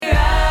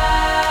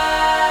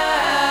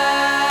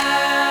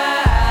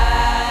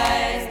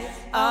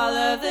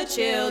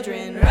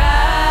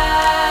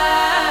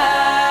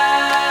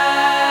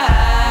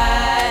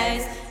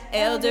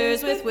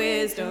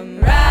wisdom,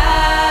 rise.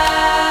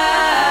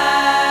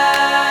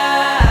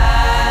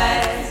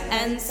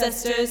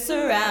 Ancestors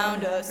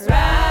surround us, rise.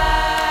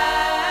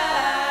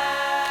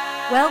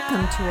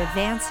 Welcome to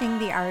Advancing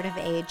the Art of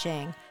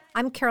Aging.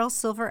 I'm Carol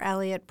Silver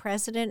Elliott,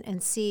 President and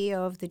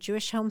CEO of the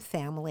Jewish Home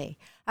Family,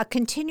 a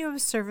continuum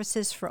of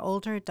services for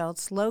older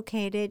adults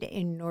located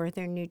in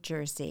northern New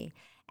Jersey.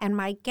 And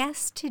my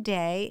guest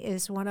today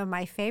is one of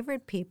my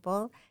favorite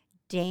people,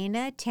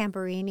 Dana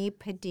Tamburini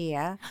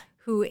Padilla,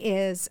 who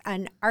is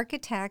an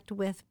architect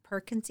with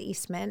Perkins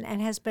Eastman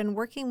and has been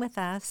working with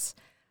us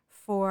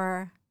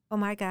for, oh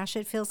my gosh,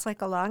 it feels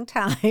like a long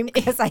time,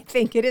 because I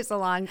think it is a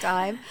long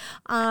time,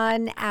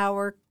 on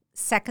our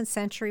Second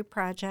Century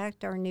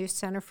project, our new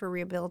Center for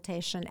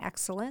Rehabilitation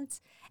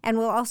Excellence, and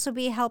will also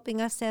be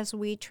helping us as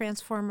we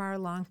transform our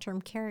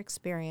long-term care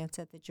experience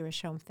at the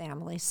Jewish Home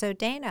Family. So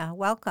Dana,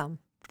 welcome.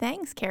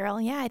 Thanks,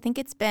 Carol. Yeah, I think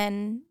it's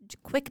been,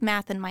 quick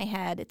math in my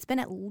head, it's been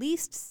at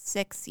least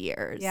 6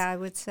 years. Yeah, I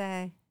would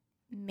say.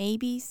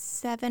 Maybe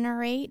 7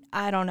 or 8.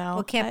 I don't know. Well,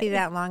 it can't be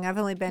that long. I've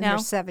only been here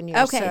 7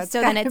 years. Okay, so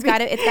then it's got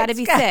to be 6. It's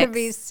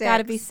got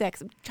to be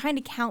 6. I'm trying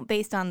to count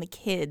based on the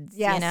kids,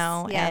 yes, you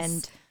know. Yes.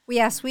 And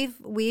yes,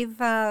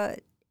 we've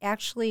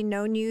actually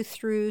known you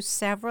through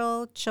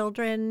several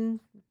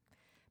children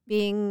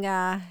being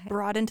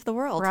brought into the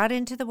world.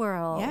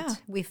 Yeah.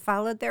 We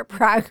followed their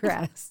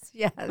progress.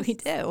 Yes. We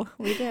do.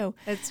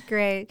 That's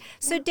great.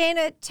 So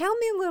Dana, tell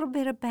me a little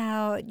bit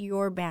about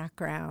your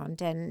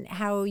background and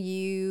how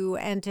you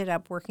ended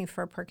up working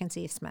for Perkins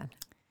Eastman.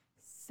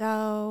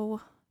 So,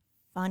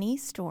 funny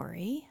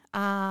story.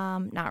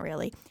 Not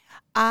really.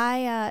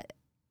 While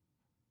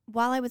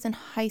I was in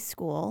high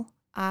school,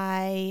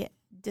 I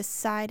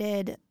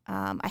decided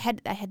I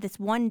had this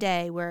one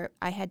day where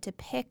I had to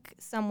pick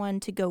someone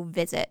to go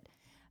visit,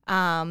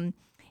 and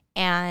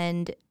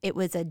it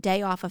was a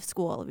day off of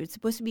school. We were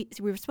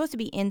supposed to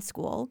be in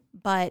school,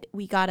 but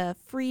we got a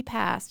free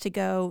pass to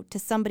go to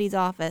somebody's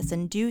office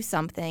and do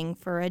something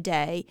for a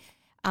day,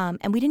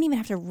 and we didn't even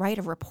have to write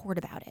a report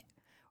about it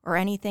or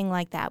anything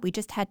like that. We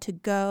just had to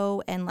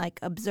go and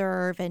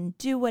observe and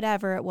do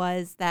whatever it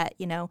was that,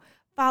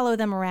 follow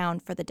them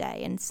around for the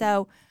day. And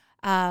so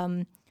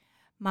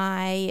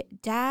my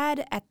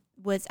dad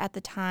was at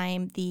the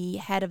time the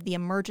head of the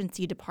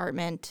emergency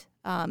department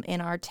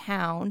in our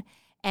town,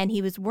 and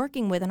he was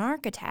working with an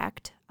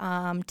architect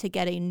to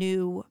get a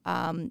new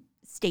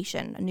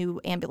station, a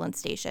new ambulance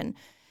station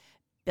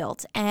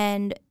built.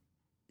 And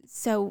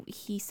so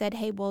he said,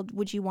 hey, well,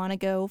 would you want to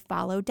go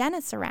follow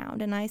Dennis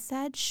around? And I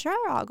said,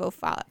 sure, I'll go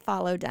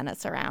follow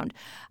Dennis around.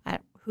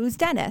 Who's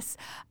Dennis?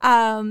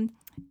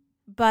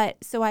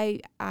 But so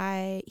he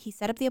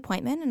set up the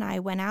appointment and I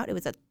went out. It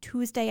was a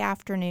Tuesday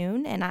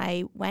afternoon and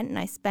I went and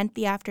I spent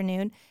the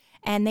afternoon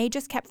and they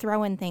just kept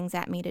throwing things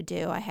at me to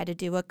do. I had to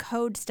do a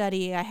code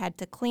study. I had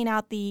to clean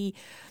out the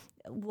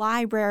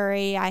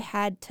library. I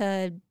had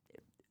to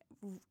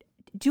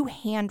do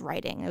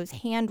handwriting. It was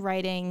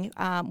handwriting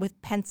with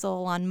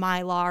pencil on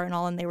Mylar and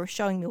all, and they were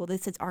showing me, well,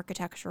 this is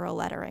architectural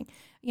lettering.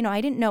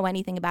 I didn't know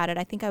anything about it.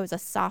 I think I was a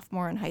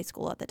sophomore in high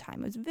school at the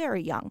time. I was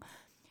very young.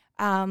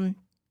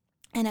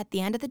 And at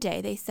the end of the day,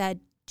 they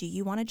said, do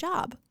you want a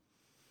job?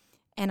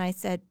 And I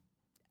said,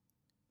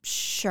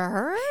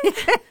 sure.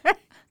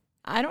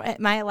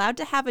 Am I allowed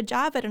to have a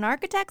job at an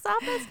architect's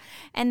office?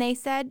 And they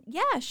said,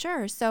 yeah,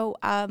 sure. So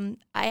I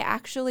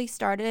actually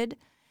started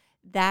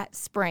that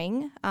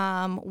spring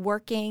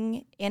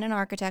working in an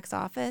architect's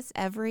office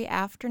every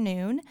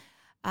afternoon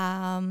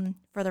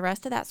for the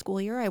rest of that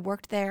school year. I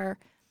worked there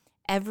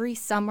every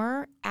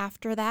summer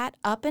after that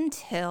up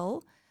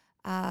until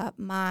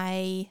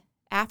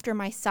after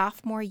my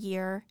sophomore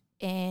year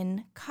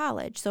in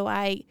college. So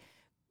I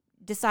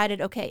decided,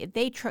 okay,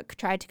 they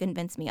tried to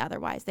convince me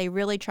otherwise. They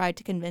really tried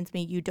to convince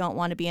me you don't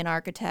want to be an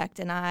architect,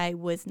 and I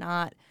was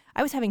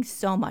having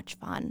so much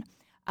fun.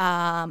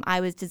 I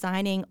was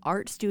designing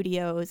art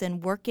studios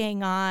and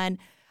working on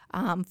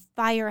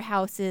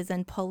firehouses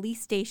and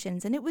police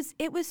stations, and it was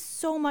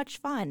so much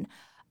fun.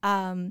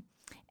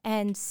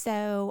 And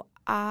so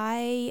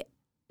I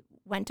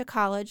went to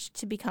college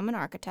to become an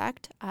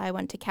architect. I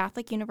went to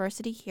Catholic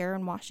University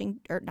down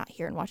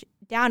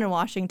in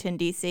Washington,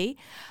 D.C.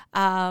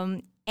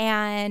 But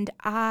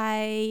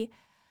I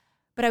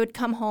would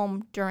come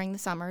home during the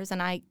summers,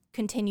 and I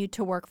continued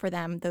to work for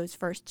them those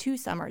first 2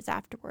 summers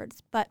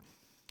afterwards. But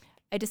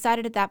I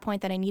decided at that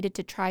point that I needed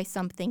to try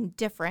something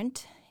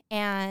different.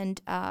 And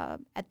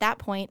at that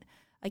point,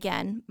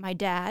 again, my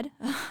dad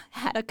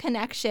had a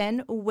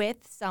connection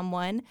with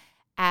someone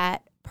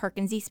at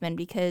Perkins Eastman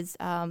because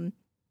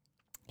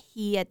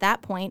he, at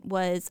that point,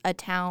 was a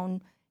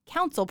town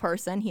council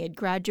person. He had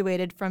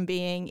graduated from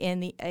being in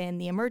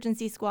the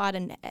emergency squad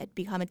and had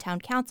become a town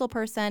council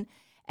person,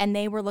 and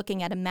they were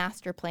looking at a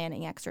master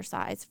planning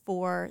exercise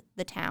for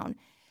the town.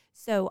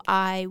 So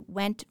I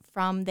went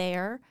from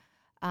there,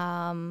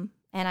 and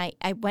I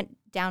went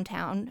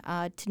downtown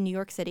to New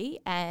York City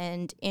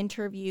and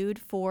interviewed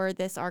for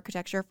this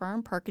architecture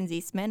firm, Perkins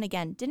Eastman.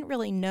 Again, didn't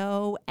really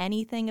know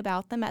anything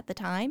about them at the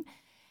time.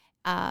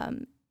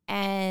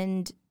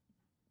 And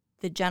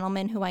the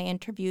gentleman who I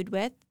interviewed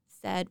with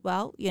said,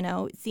 well,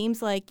 it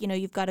seems like,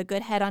 you've got a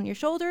good head on your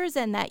shoulders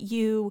and that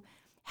you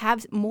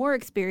have more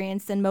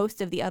experience than most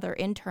of the other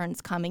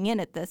interns coming in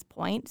at this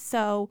point.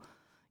 So,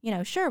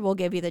 sure, we'll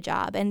give you the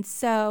job. And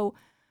so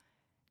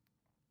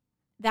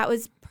that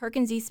was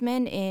Perkins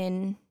Eastman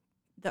in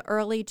the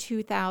early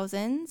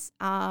 2000s.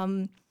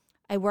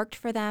 I worked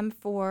for them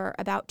for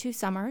about 2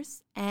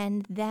 summers.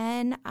 And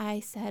then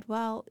I said,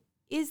 well,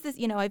 is this,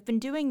 I've been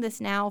doing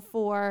this now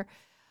for,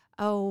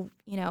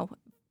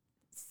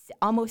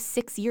 almost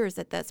 6 years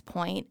at this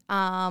point.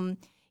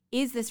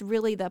 Is this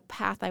really the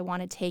path I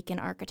want to take in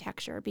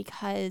architecture?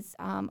 Because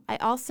I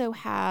also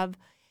have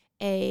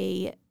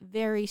a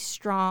very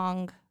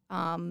strong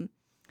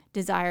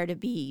desire to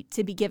be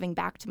giving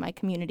back to my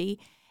community.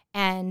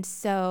 And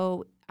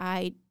so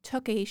I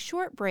took a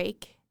short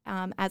break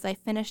as I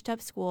finished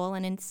up school,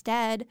 and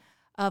instead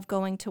of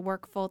going to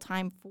work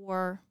full-time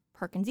for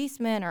Perkins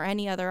Eastman or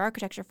any other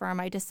architecture firm,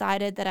 I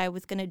decided that I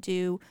was going to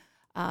do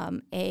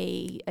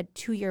a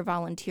 2-year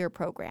volunteer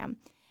program.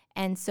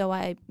 And so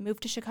I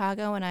moved to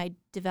Chicago and I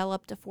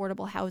developed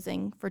affordable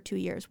housing for 2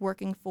 years,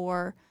 working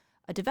for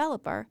a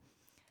developer.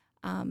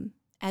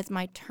 As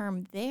my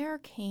term there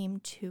came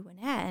to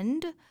an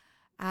end,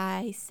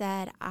 I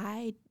said,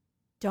 I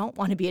don't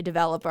want to be a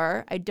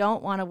developer. I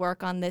don't want to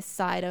work on this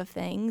side of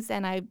things.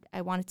 And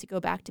I wanted to go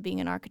back to being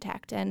an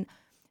architect. And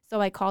so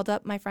I called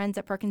up my friends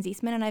at Perkins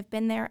Eastman, and I've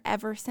been there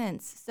ever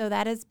since. So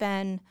that has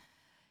been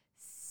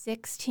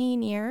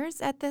 16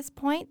 years at this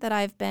point that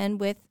I've been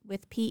with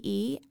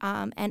PE,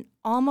 and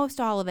almost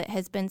all of it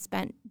has been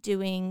spent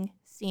doing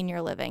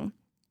senior living.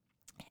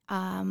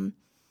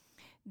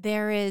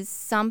 There is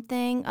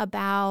something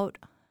about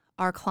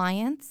our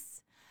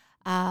clients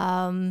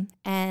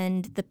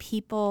and the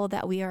people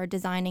that we are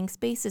designing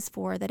spaces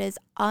for that is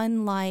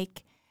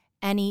unlike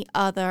any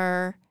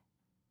other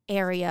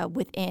area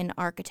within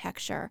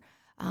architecture.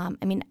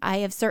 I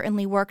have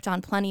certainly worked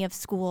on plenty of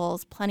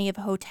schools, plenty of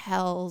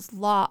hotels,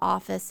 law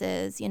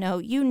offices,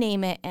 you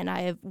name it, and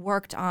I have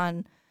worked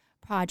on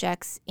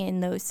projects in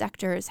those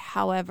sectors.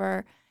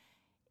 However,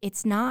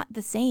 it's not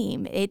the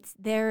same.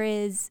 There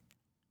is,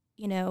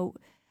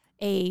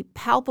 a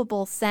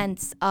palpable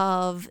sense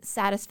of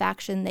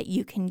satisfaction that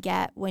you can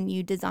get when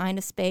you design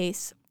a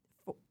space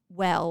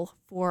well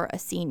for a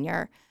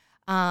senior.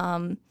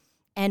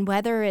 And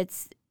whether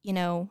it's,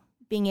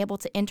 being able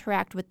to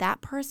interact with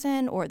that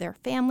person or their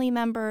family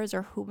members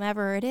or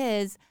whomever it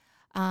is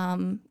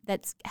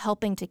that's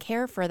helping to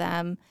care for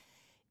them,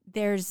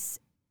 there's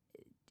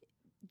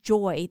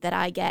joy that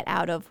I get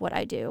out of what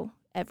I do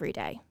every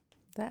day.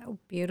 That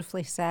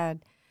beautifully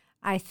said.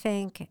 I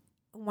think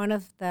one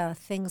of the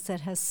things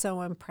that has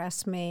so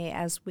impressed me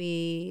as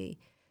we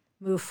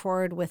move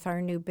forward with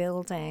our new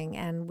building,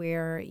 and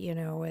we're,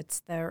 it's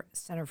the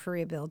Center for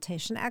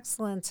Rehabilitation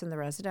Excellence in the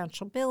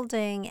residential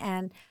building,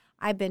 and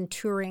I've been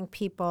touring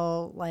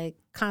people like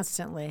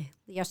constantly.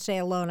 Yesterday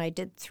alone, I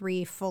did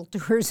 3 full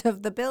tours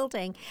of the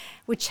building,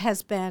 which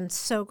has been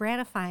so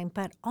gratifying.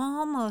 But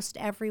almost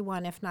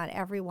everyone, if not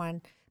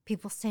everyone,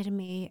 people say to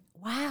me,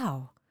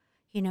 wow,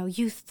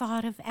 you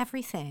thought of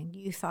everything.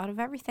 You thought of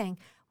everything.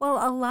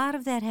 Well, a lot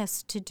of that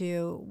has to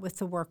do with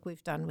the work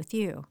we've done with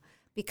you,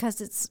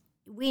 because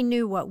we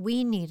knew what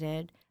we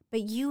needed,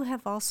 but you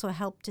have also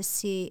helped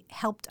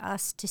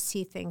us to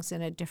see things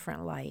in a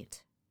different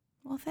light.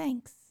 Well,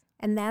 thanks.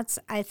 And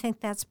I think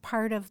that's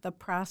part of the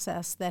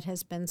process that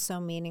has been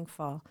so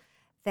meaningful,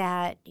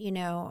 that,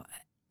 you're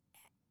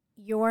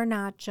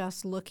not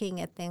just looking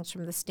at things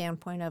from the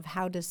standpoint of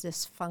how does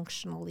this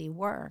functionally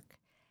work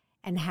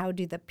and how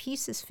do the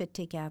pieces fit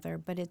together,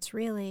 but it's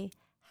really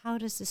how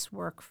does this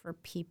work for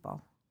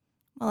people?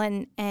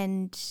 Well,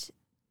 and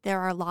there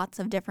are lots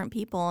of different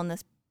people in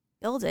this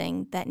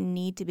building that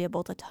need to be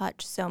able to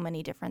touch so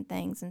many different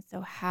things. And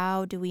so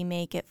how do we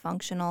make it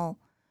functional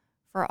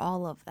for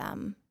all of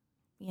them?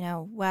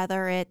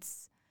 Whether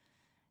it's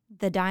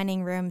the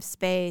dining room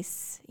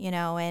space,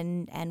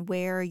 and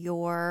where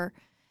your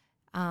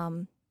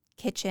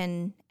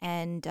kitchen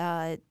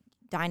and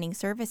dining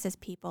services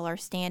people are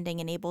standing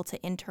and able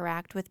to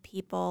interact with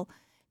people,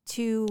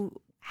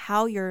 to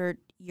how your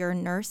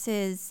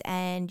nurses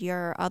and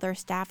your other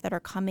staff that are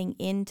coming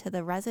into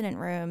the resident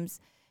rooms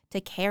to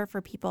care for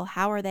people,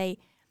 how are they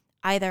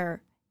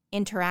either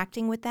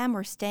interacting with them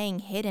or staying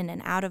hidden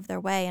and out of their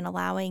way and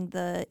allowing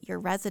your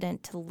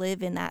resident to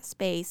live in that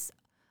space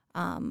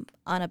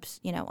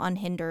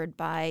unhindered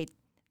by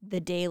the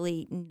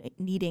daily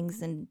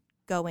needings and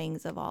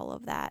goings of all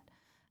of that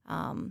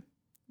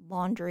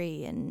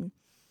laundry and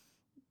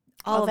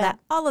all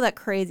of that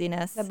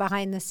craziness, the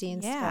behind the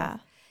scenes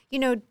stuff.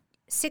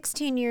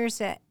 16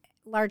 years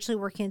largely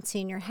working in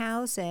senior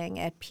housing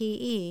at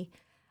PE,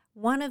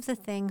 one of the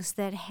things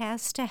that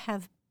has to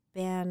have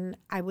been,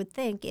 I would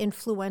think,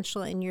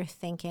 influential in your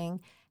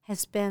thinking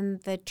has been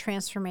the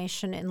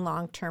transformation in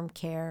long-term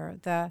care,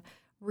 the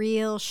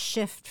real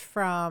shift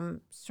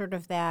from sort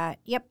of that,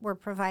 yep, we're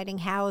providing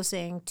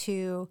housing,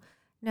 to,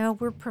 no,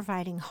 we're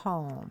providing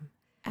home.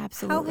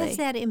 Absolutely. How has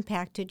that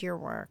impacted your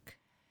work?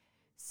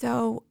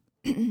 So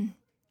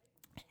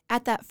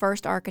at that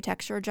first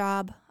architecture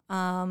job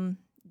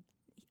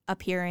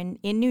up here in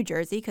New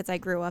Jersey, because I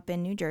grew up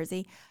in New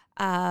Jersey,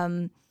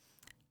 I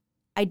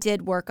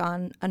did work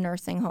on a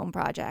nursing home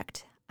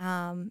project,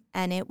 and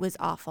it was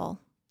awful.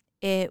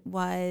 It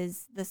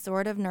was the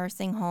sort of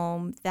nursing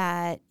home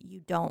that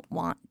you don't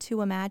want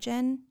to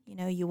imagine. You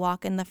know, you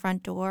walk in the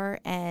front door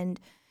and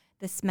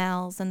the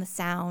smells and the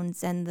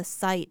sounds and the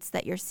sights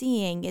that you're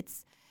seeing, it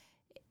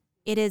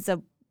is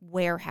a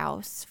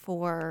warehouse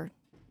for,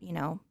 you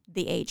know,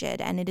 the aged,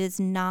 and it is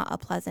not a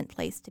pleasant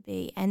place to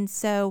be. And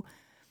so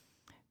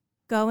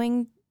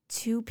going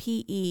to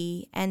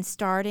PE and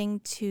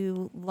starting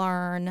to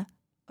learn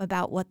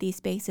about what these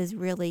spaces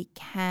really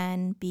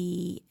can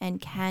be and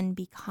can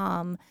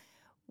become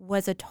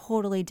was a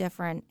totally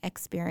different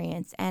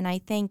experience. And I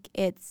think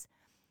it's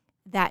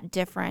that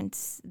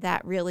difference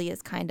that really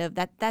is kind of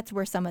that's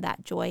where some of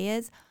that joy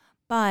is.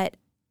 But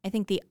I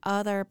think the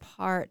other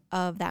part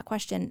of that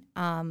question,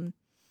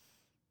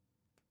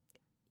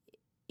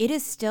 it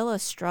is still a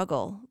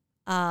struggle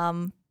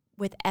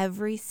with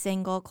every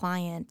single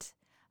client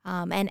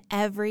and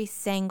every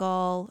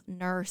single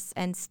nurse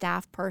and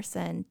staff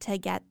person to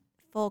get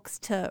folks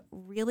to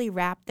really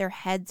wrap their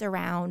heads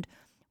around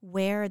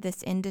where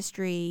this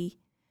industry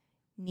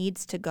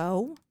needs to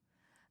go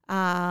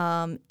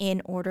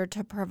in order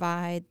to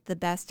provide the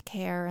best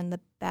care and the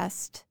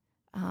best,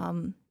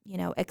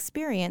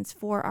 experience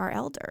for our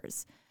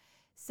elders.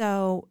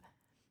 So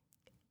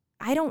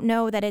I don't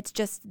know that it's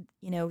just,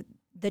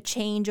 the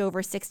change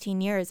over 16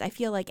 years. I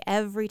feel like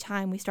every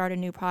time we start a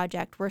new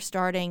project, we're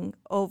starting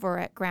over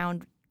at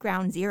ground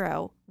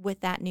zero with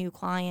that new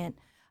client.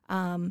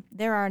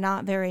 There are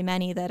not very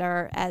many that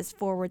are as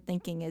forward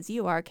thinking as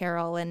you are,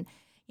 Carol, and,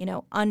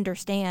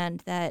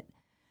 understand that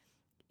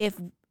if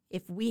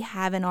we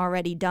haven't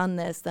already done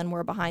this, then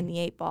we're behind the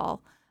eight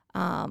ball.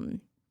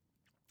 And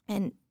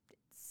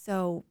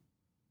so,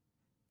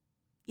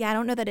 I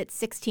don't know that it's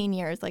 16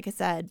 years, like I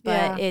said,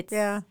 but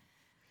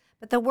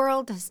But the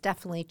world has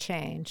definitely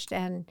changed.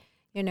 And,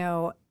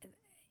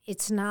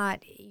 it's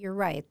not, you're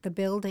right, the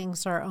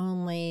buildings are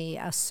only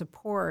a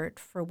support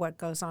for what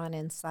goes on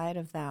inside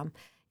of them.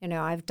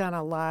 I've done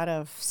a lot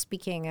of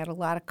speaking at a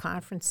lot of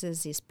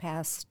conferences these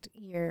past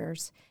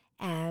years,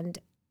 and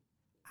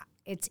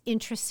it's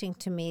interesting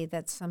to me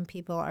that some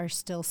people are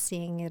still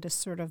seeing it as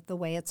sort of the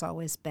way it's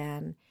always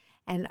been,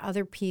 and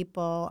other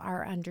people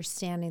are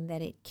understanding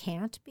that it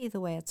can't be the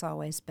way it's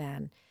always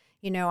been.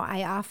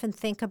 I often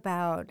think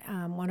about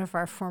one of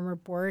our former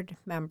board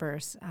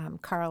members,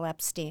 Carl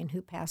Epstein,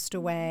 who passed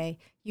away.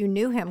 You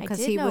knew him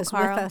because he was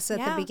Carl. with us at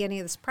the beginning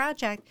of this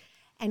project.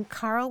 And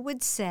Carl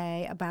would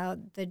say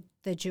about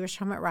the Jewish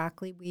Home at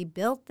Rockley, we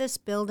built this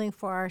building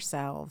for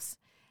ourselves.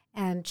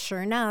 And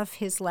sure enough,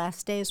 his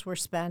last days were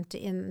spent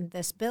in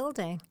this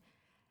building.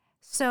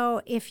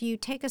 So if you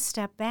take a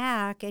step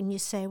back and you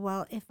say,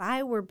 well, if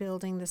I were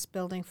building this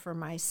building for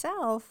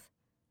myself,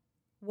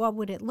 what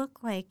would it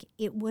look like?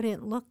 It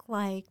wouldn't look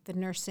like the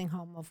nursing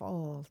home of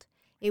old.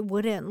 It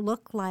wouldn't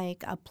look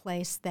like a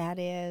place that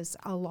is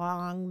a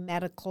long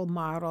medical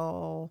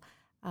model,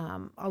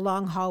 a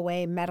long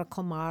hallway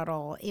medical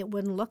model. It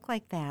wouldn't look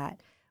like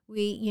that.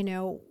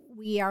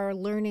 We are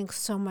learning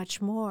so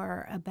much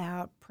more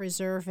about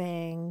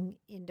preserving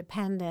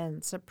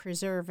independence, of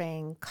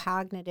preserving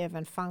cognitive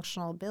and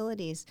functional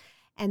abilities.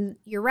 And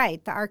you're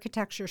right, the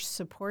architecture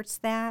supports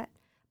that,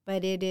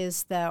 but it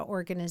is the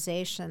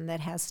organization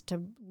that has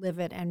to live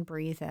it and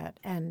breathe it.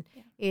 And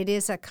it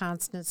is a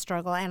constant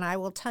struggle. And I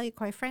will tell you,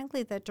 quite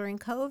frankly, that during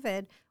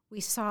COVID,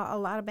 we saw a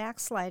lot of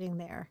backsliding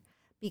there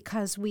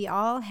because we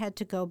all had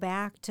to go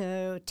back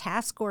to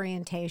task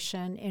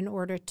orientation in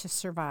order to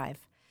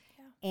survive.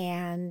 Yeah.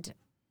 And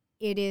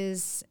it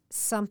is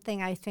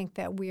something I think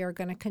that we are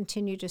going to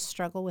continue to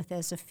struggle with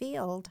as a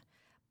field,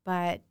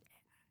 but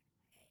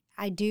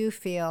I do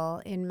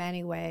feel in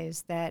many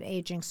ways that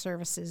aging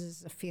services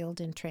is a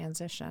field in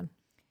transition.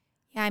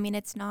 Yeah, I mean,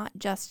 it's not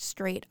just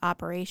straight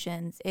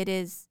operations. It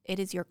is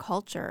your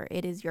culture.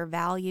 It is your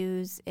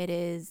values. It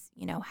is,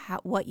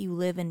 what you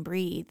live and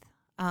breathe.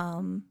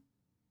 And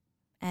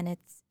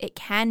it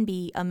can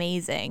be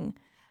amazing,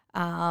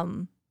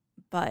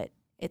 but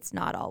it's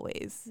not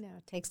always. No,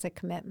 it takes a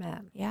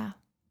commitment. Yeah.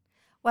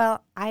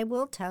 Well, I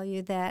will tell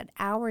you that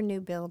our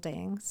new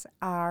buildings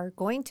are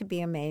going to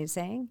be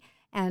amazing.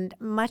 And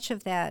much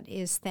of that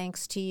is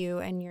thanks to you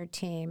and your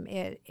team.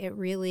 It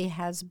really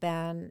has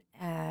been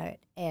an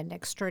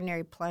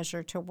extraordinary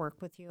pleasure to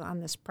work with you on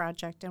this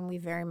project, and we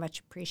very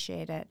much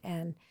appreciate it.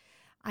 And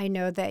I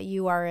know that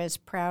you are as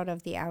proud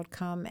of the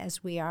outcome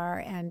as we are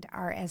and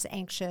are as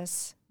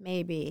anxious,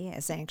 maybe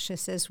as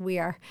anxious as we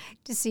are,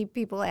 to see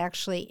people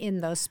actually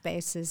in those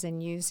spaces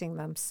and using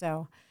them.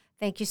 So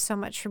thank you so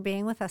much for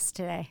being with us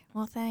today.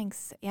 Well,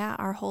 thanks. Yeah,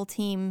 our whole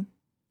team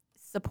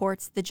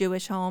supports the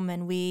Jewish Home,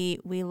 and we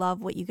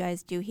love what you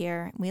guys do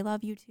here. We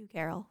love you too,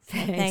 Carol. So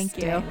thank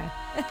you. Dana.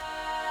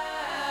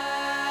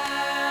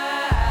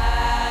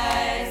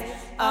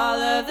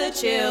 All of the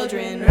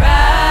children rise,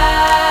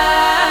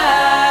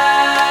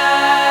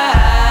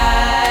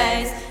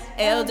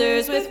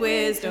 elders with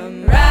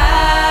wisdom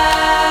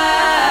rise.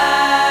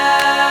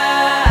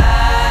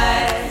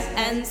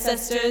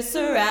 ancestors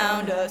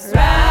surround us.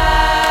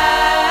 Rise.